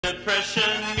Depression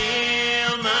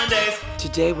Meal Mondays.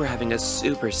 Today we're having a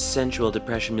super sensual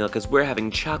depression meal because we're having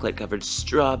chocolate-covered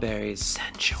strawberries.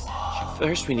 Sensual.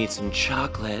 First we need some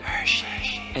chocolate.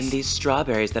 Hershey's. And these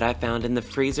strawberries that I found in the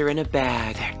freezer in a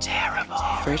bag. They're terrible.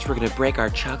 First we're gonna break our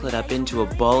chocolate up into a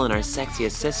bowl and our sexy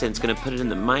assistant's gonna put it in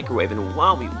the microwave, and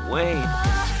while we wait...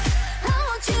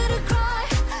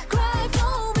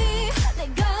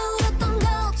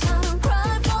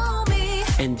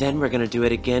 And then we're gonna do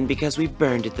it again because we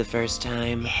burned it the first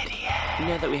time. Idiot.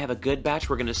 Now that we have a good batch,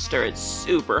 we're gonna stir it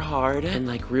super hard. And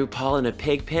like RuPaul in a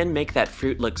pig pen, make that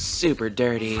fruit look super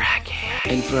dirty.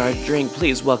 Fracking. And for our drink,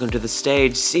 please welcome to the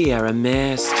stage, Sierra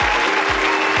Mist.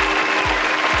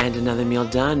 And another meal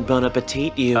done. Bon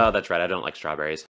appetit, you. Oh, that's right, I don't like strawberries.